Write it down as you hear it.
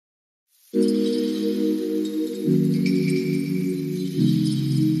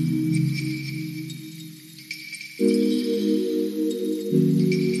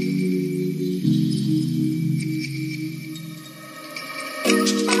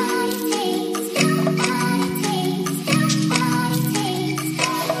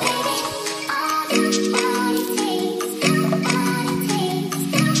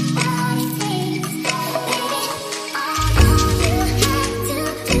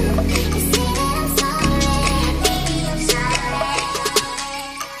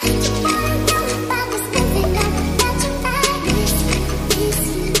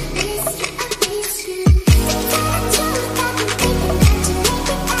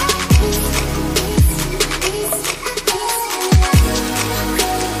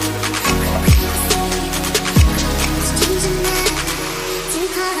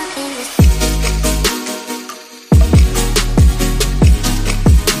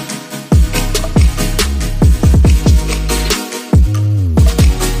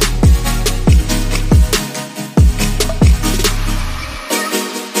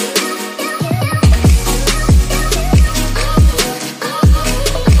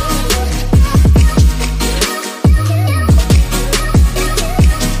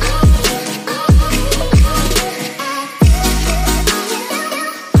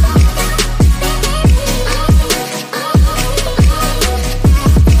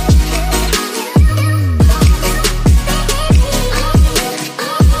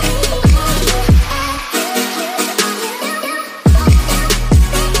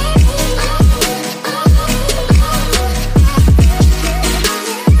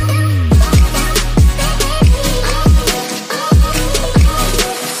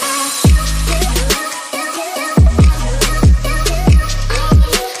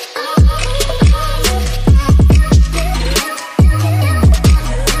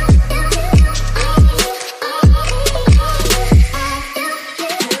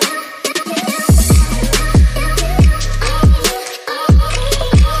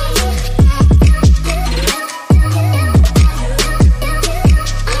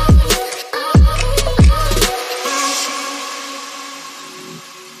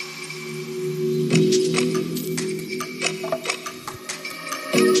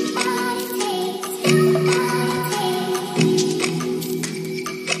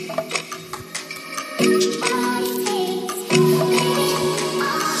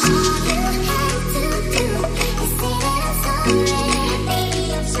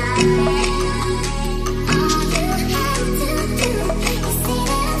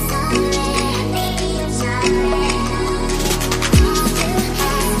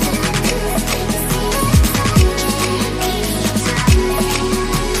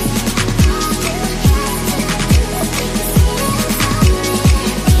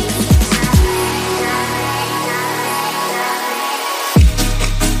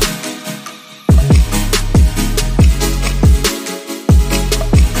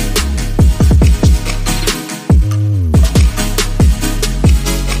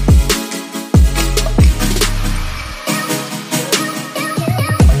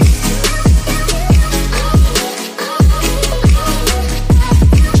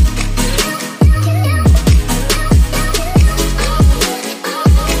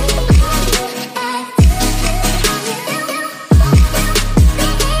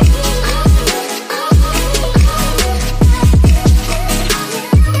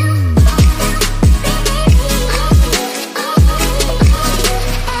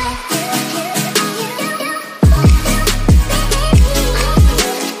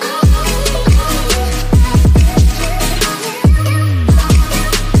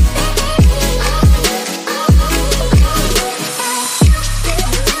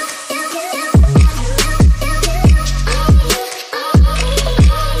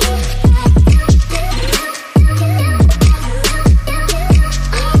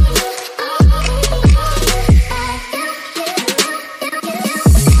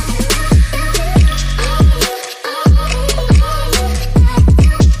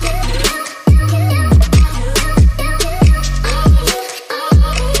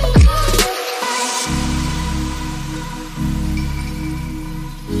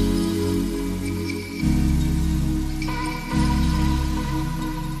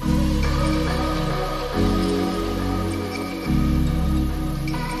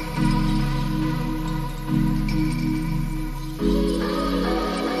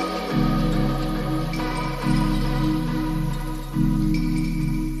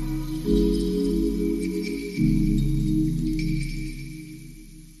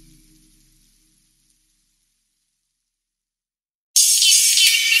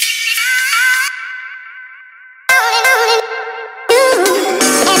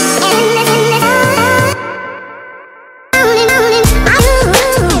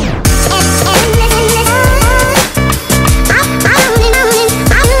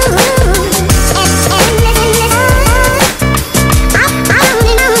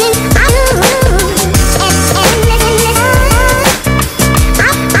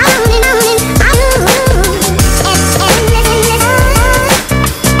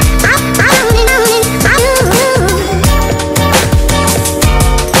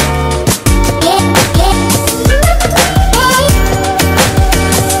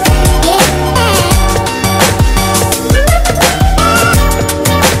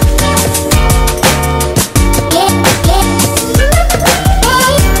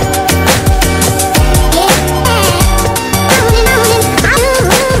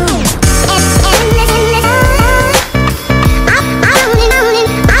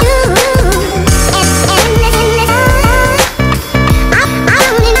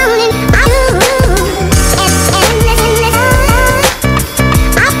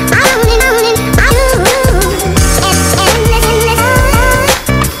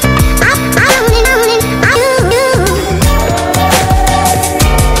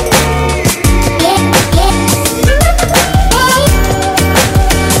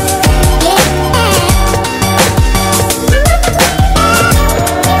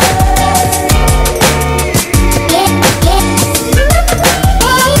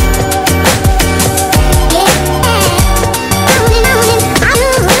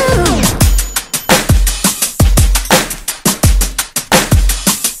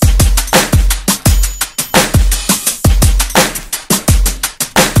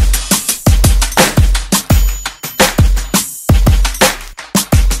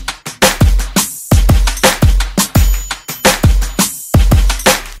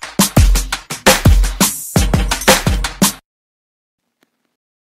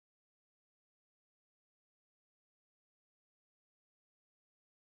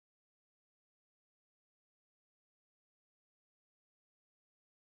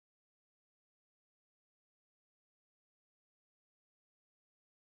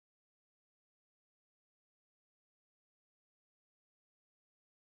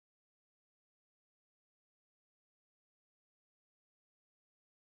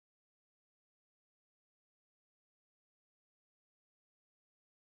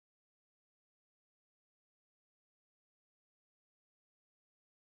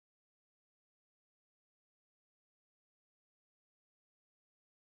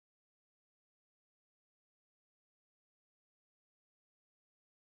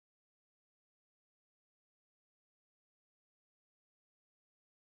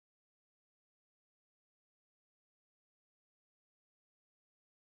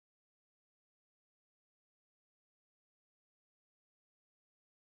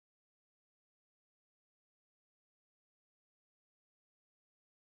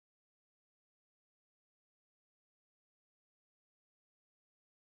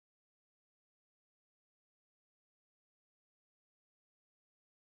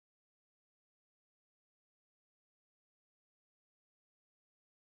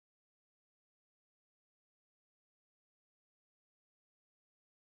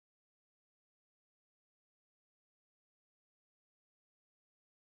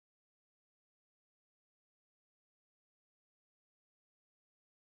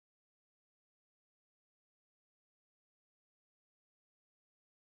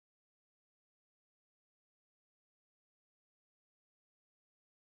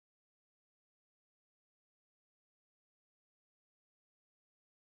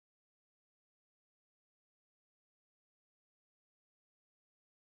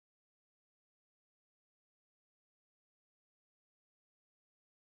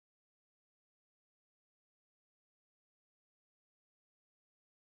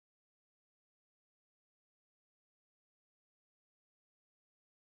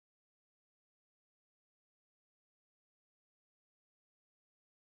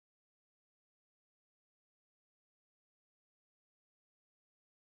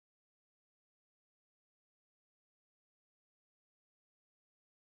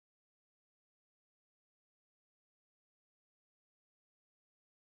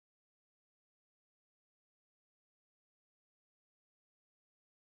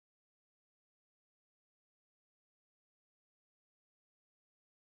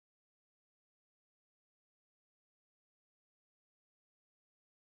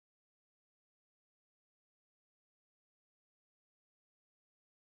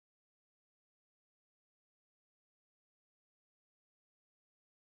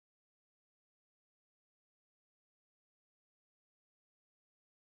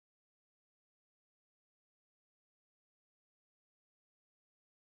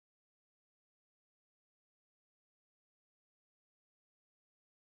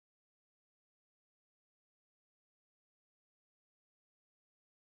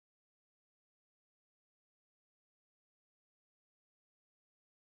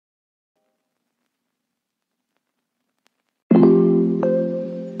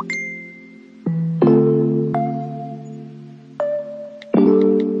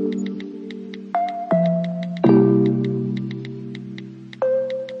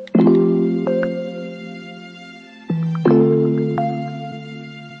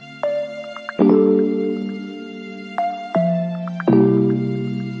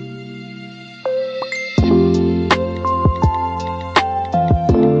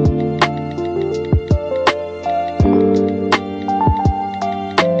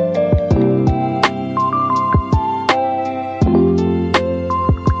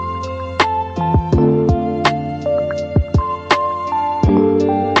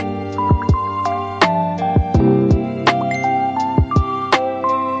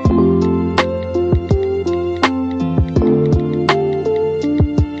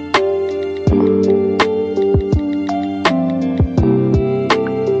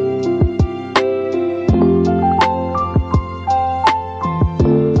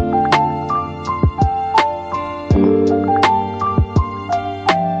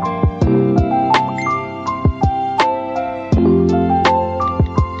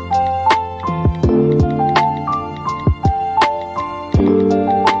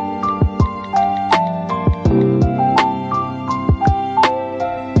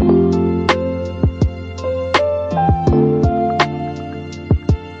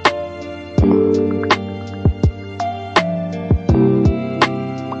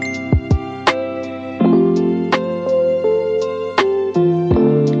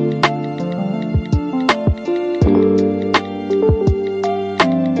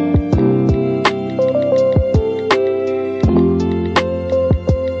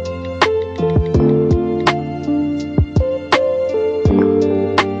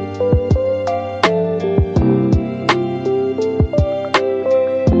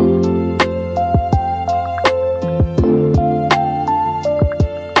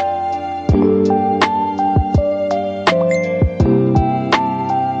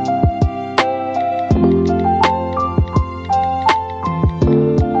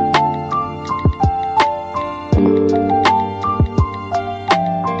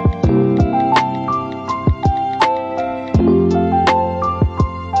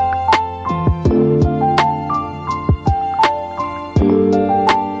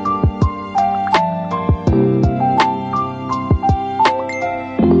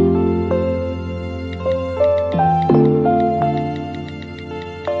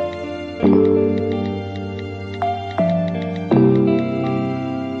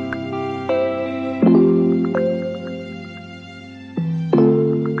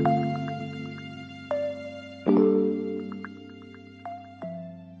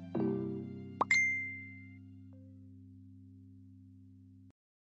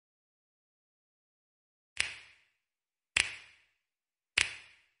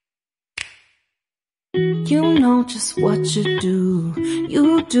You know just what you do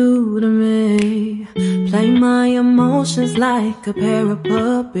to me. Play my emotions like a pair of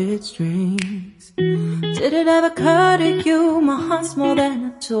puppet strings. Did it ever occur to you my heart's more than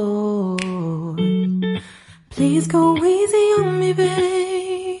a toy? Please go easy on me,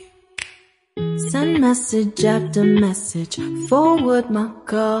 babe. Send message after message, forward my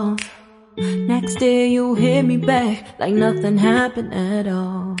calls. Next day you hit me back like nothing happened at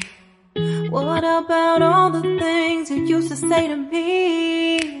all. What about all the things you used to say to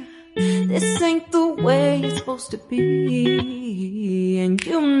me? This ain't the way it's supposed to be. And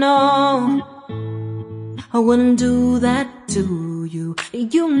you know I wouldn't do that to you.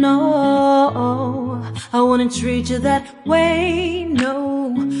 You know I wouldn't treat you that way,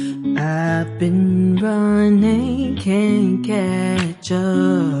 no. I've been running, can't catch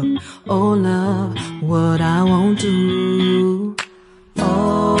up. Oh love, what I won't do.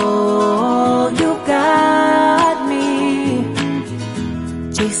 Oh, you got me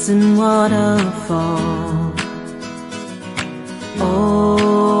chasing waterfalls.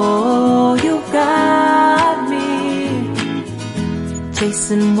 Oh, you got me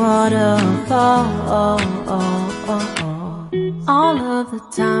chasing waterfalls. All of the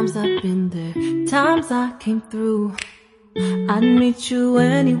times I've been there, times I came through, I'd meet you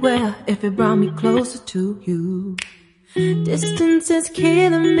anywhere if it brought me closer to you. Distance is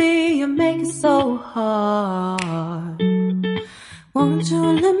killing me, you make it so hard. Won't you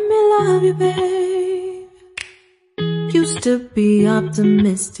let me love you, babe? Used to be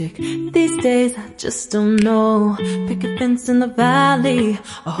optimistic, these days I just don't know. Pick a fence in the valley,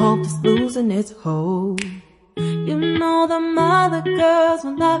 I hope it's losing its hold. You know them other girls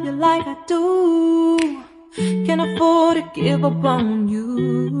won't love you like I do. Can't afford to give up on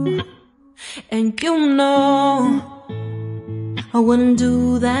you. And you know I wouldn't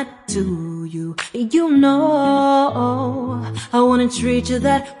do that to you. You know I wouldn't treat you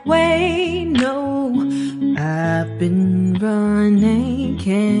that way, no. I've been running,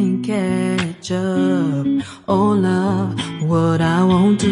 can't catch up. Oh love, what I won't do.